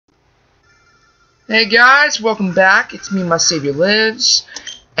Hey guys, welcome back. It's me, My Savior Lives.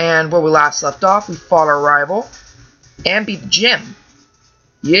 And where we last left off, we fought our rival and beat the gym.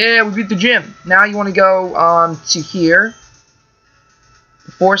 Yeah, we beat the gym. Now you want to go to here.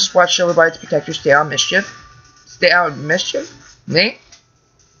 The force watch over by its protector. Stay out of mischief. Stay out of mischief? Me?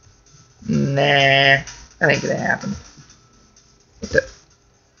 Nah, that ain't gonna happen. What the?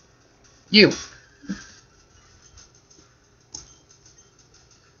 You.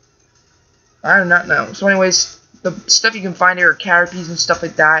 I do not know. So anyways, the stuff you can find here are carapaces and stuff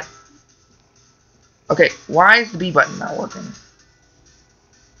like that. Okay, why is the B button not working?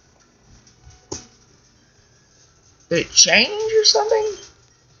 Did it change or something?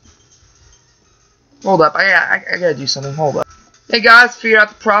 Hold up, I gotta do something. Hold up. Hey guys, figured out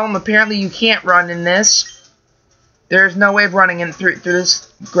the problem. Apparently you can't run in this. There's no way of running in through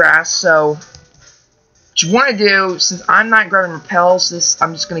this grass, so what you want to do, since I'm not grabbing repels,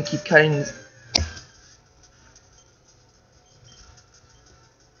 I'm just gonna keep cutting this.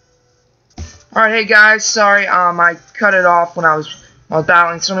 Alright, hey guys, sorry, I cut it off when I was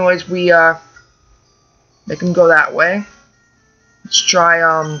battling. So anyways, we make them go that way. Let's try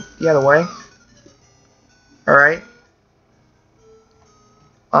the other way. Alright.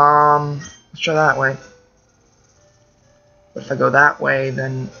 Let's try that way. But if I go that way,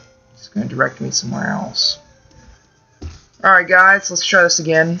 then it's gonna direct me somewhere else. Alright guys, let's try this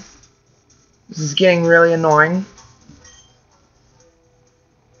again. This is getting really annoying.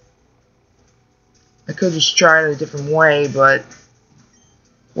 I could just try it a different way, but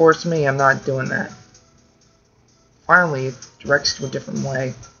force me, I'm not doing that. Finally, it directs to a different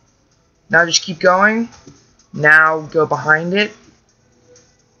way. Now just keep going. Now go behind it.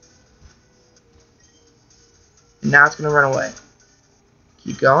 And now it's going to run away.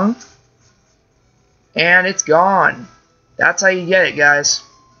 Keep going. And it's gone. That's how you get it, guys.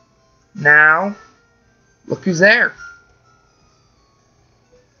 Now, look who's there.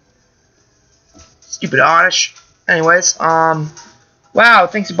 Stupid Oddish. Anyways, wow,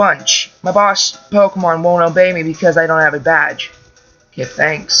 thanks a bunch. My boss Pokemon won't obey me because I don't have a badge. Okay,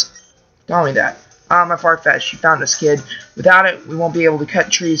 thanks. Tell me that. My Farfetch'd, you found us, kid. Without it, we won't be able to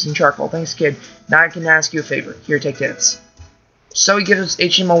cut trees and charcoal. Thanks, kid. Now I can ask you a favor. Here, take this. So we get us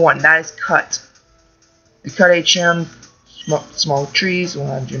HM01. That is cut. We cut HM, small trees. We'll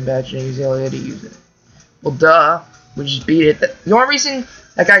have gym badge and use the area to use it. Well, duh. We just beat it. The only reason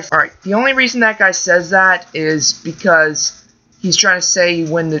that guy... Alright, the only reason that guy says that is because he's trying to say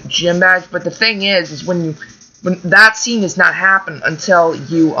you win the gym badge. But the thing is when that scene does not happen until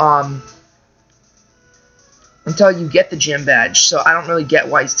you get the gym badge. So I don't really get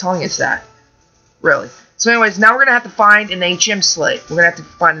why he's telling us that. Really. So anyways, now we're going to have to find an HM slave. We're going to have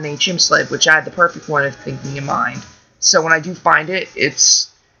to find an HM slave, which I had the perfect one of thinking in mind. So when I do find it,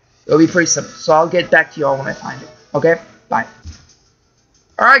 it'll be pretty simple. So I'll get back to y'all when I find it. Okay? Bye.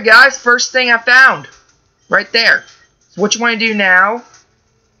 Alright guys, first thing I found. Right there. So what you want to do now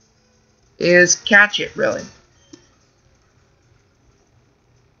is catch it, really.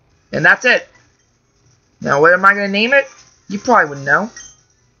 And that's it. Now, what am I going to name it? You probably wouldn't know.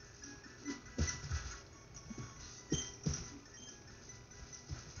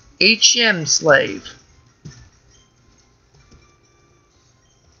 HM Slave.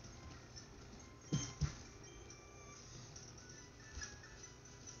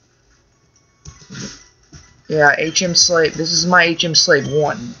 Yeah, HM Slave. This is my HM Slave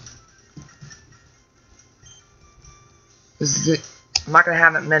 1. I'm not going to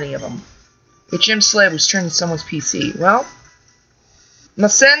have that many of them. HM Slave was turned to someone's PC. Well, now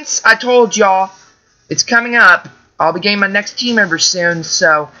since I told y'all it's coming up, I'll be getting my next team member soon,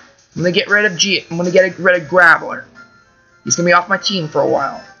 so I'm gonna get rid of Graveler. He's gonna be off my team for a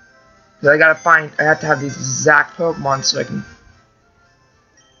while. Cause I have to have these exact Pokemon so I can.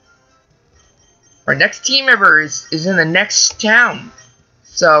 Our next team member is in the next town,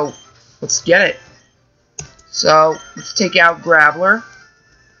 so let's get it. So let's take out Graveler.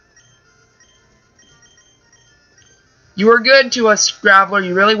 You were good to us, Graveler,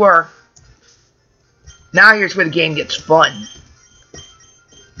 you really were. Now here's where the game gets fun.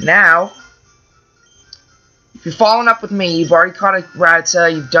 Now, if you're following up with me, you've already caught a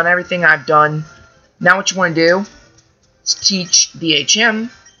Rattata, you've done everything I've done. Now what you want to do is teach the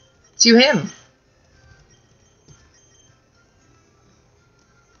HM to him.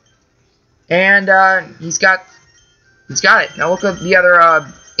 And he's got it. Now look at the other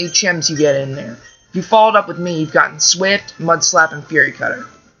HMs you get in there. If you followed up with me, you've gotten Swift, Mud Slap, and Fury Cutter.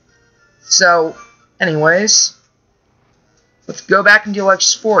 So, anyways, let's go back into Electric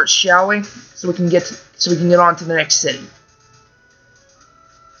Sports, shall we? So we can get on to the next city.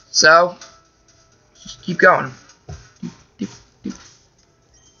 So, Just keep going.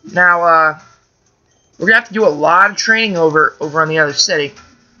 Now, we're gonna have to do a lot of training over on the other city.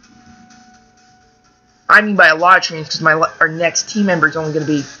 I mean by a lot of trainings because our next team member is only gonna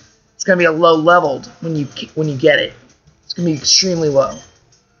be, it's gonna be a low leveled when you get it. It's gonna be extremely low.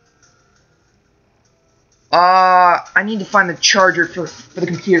 I need to find the charger for the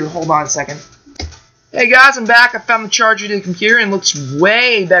computer. Hold on a second. Hey guys, I'm back. I found the charger to the computer and it looks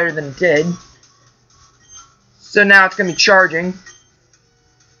way better than it did. So now it's gonna be charging.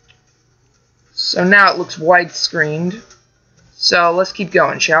 So now it looks widescreened. So let's keep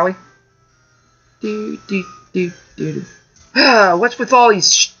going, shall we? What's with all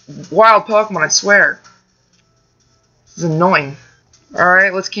these wild Pokemon, I swear. This is annoying.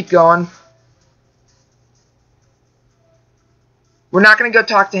 Alright, let's keep going. We're not going to go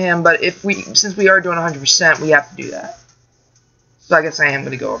talk to him, but since we are doing 100%, we have to do that. So I guess I am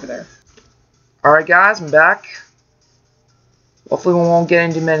going to go over there. Alright guys, I'm back. Hopefully we won't get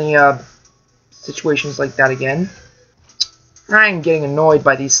into many situations like that again. I'm getting annoyed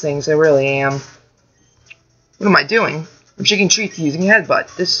by these things, I really am. What am I doing? I'm shaking treats using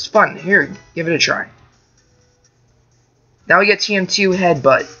Headbutt. This is fun. Here, give it a try. Now we get TM2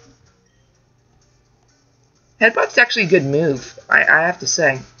 Headbutt. Headbutt's actually a good move, I have to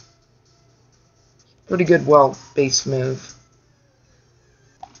say. Pretty good, well-based move.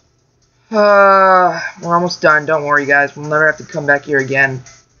 We're almost done. Don't worry, guys. We'll never have to come back here again.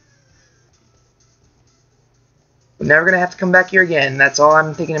 We're never going to have to come back here again. That's all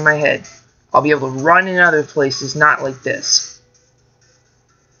I'm thinking in my head. I'll be able to run in other places, not like this.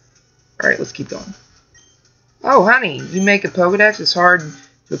 Alright, let's keep going. Oh, honey, you make a Pokedex. It's hard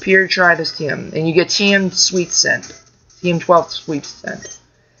to appear to try this TM. And you get TM Sweet Scent. TM12 Sweet Scent.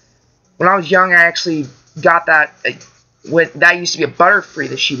 When I was young, I actually got that. That used to be a Butterfree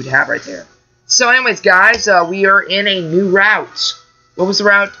that she would have right there. So anyways, guys, we are in a new route. What was the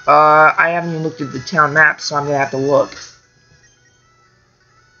route? I haven't even looked at the town map, so I'm going to have to look.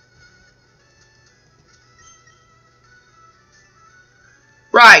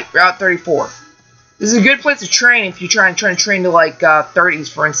 Right, Route 34. This is a good place to train if you're trying to train to like 30s,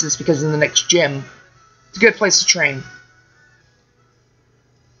 for instance, because in the next gym, it's a good place to train.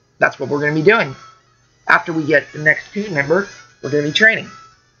 That's what we're going to be doing. After we get the next team member, we're going to be training.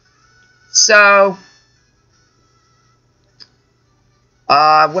 So,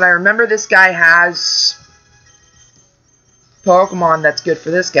 what I remember, this guy has Pokemon that's good for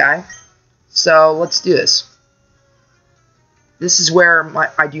this guy. So, let's do this. This is where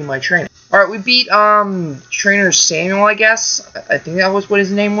I do my training. Alright, we beat Trainer Samuel, I guess. I think that was what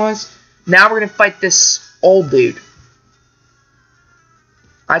his name was. Now we're going to fight this old dude.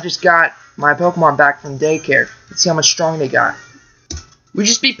 I just got my Pokemon back from daycare. Let's see how much strong they got. We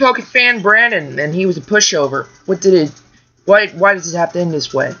just beat Pokefan Brandon, and he was a pushover. Why does it have to end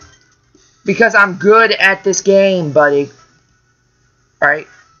this way? Because I'm good at this game, buddy. Alright.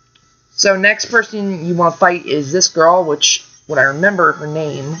 So next person you want to fight is this girl, which what I remember her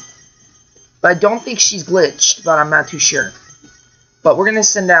name. But I don't think she's glitched, but I'm not too sure. But we're going to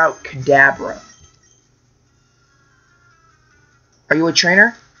send out Kadabra. Are you a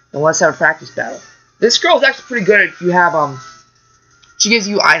trainer? Then let's have a practice battle. This girl's actually pretty good if you have, she gives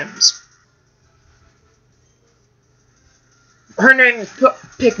you items. Her name is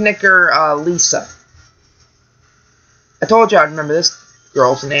Picnicker Lisa. I told you I'd remember this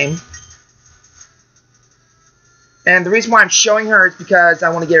girl's name. And the reason why I'm showing her is because I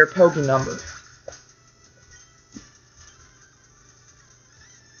want to get her Poke number.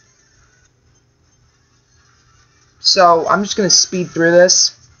 So, I'm just going to speed through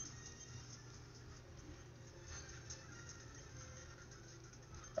this.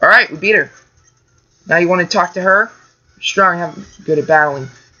 Alright, we beat her. Now you want to talk to her? You're strong, have good at battling.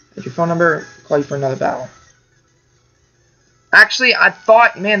 Get your phone number, I'll call you for another battle. Actually, I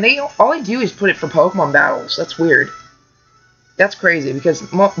thought, man, all they do is put it for Pokemon battles. That's weird. That's crazy, because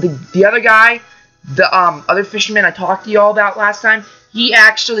the other guy, the other fisherman I talked to you all about last time, he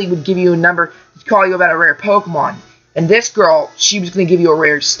actually would give you a number to call you about a rare Pokemon. And this girl, she was going to give you a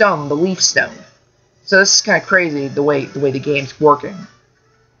rare stone, the Leaf Stone. So this is kind of crazy, the way the game's working.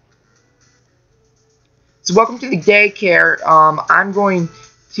 So welcome to the daycare. I'm going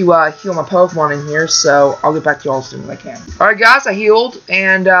to heal my Pokemon in here, so I'll get back to you all as soon as I can. Alright guys, I healed,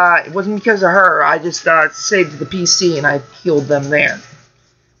 and it wasn't because of her. I just saved the PC and I healed them there.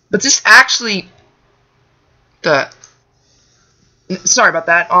 But this actually... sorry about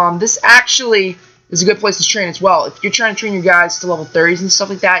that. This actually is a good place to train as well. If you're trying to train your guys to level 30s and stuff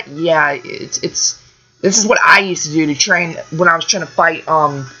like that, yeah, this is what I used to do to train when I was trying to fight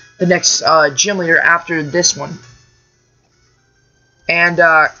the next gym leader after this one. And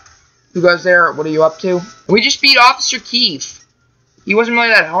who goes there? What are you up to? We just beat Officer Keith. He wasn't really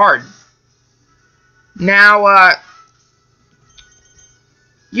that hard. Now,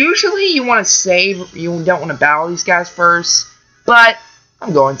 usually you want to save. You don't want to battle these guys first, but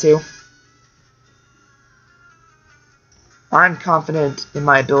I'm going to. I'm confident in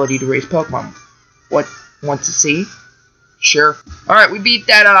my ability to raise Pokemon. What? Want to see? Sure. Alright, we beat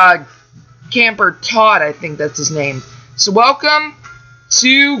that, camper Todd, I think that's his name. So welcome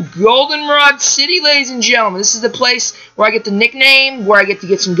to Goldenrod City, ladies and gentlemen. This is the place where I get the nickname, where I get to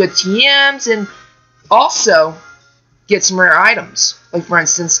get some good TMs, and also get some rare items. Like, for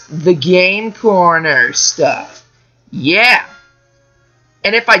instance, the Game Corner stuff. Yeah.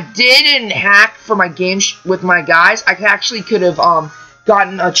 And if I didn't hack for my game with my guys, I actually could have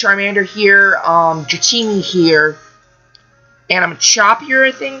gotten a Charmander here, Dratini here, and I'm a Chop here,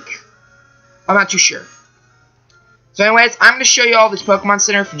 I think. I'm not too sure. So anyways, I'm going to show you all this Pokemon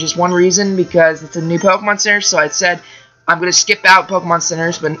Center for just one reason, because it's a new Pokemon Center, so I said I'm going to skip out Pokemon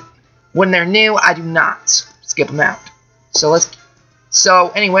Centers, but when they're new, I do not skip them out. So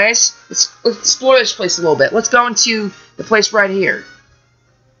anyways, let's explore this place a little bit. Let's go into the place right here.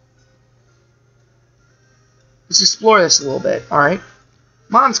 Let's explore this a little bit, alright?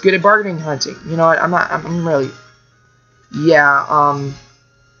 Mom's good at bargaining hunting. You know what, I'm really... Yeah, I'm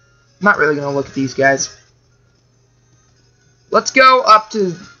not really gonna look at these guys. Let's go up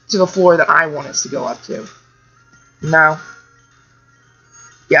to the floor that I want us to go up to. No.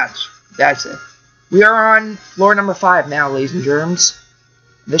 Yeah, that's it. We are on floor number 5 now, ladies and germs.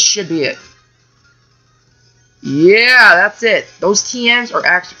 This should be it. Yeah, that's it. Those TMs are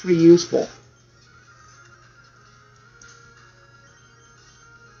actually pretty useful.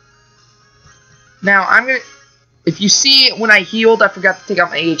 Now, I'm gonna... If you see, when I healed, I forgot to take out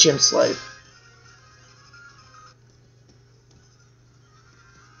my AHM slave.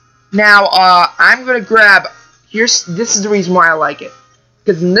 Now, I'm gonna grab... This is the reason why I like it.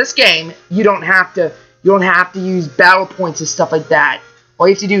 Because in this game, you don't have to use battle points and stuff like that. All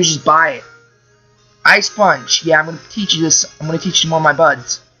you have to do is just buy it. Ice Punch. Yeah, I'm gonna teach you this. I'm gonna teach you more of my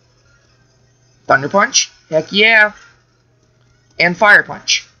buds. Thunder Punch. Heck yeah. And Fire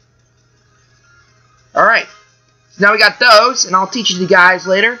Punch. Alright, so now we got those, and I'll teach you the guys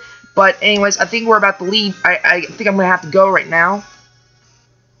later. But anyways, I think we're about to leave. I think I'm going to have to go right now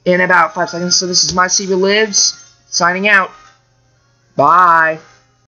in about 5 seconds. So this is My Seaver Lives, signing out. Bye.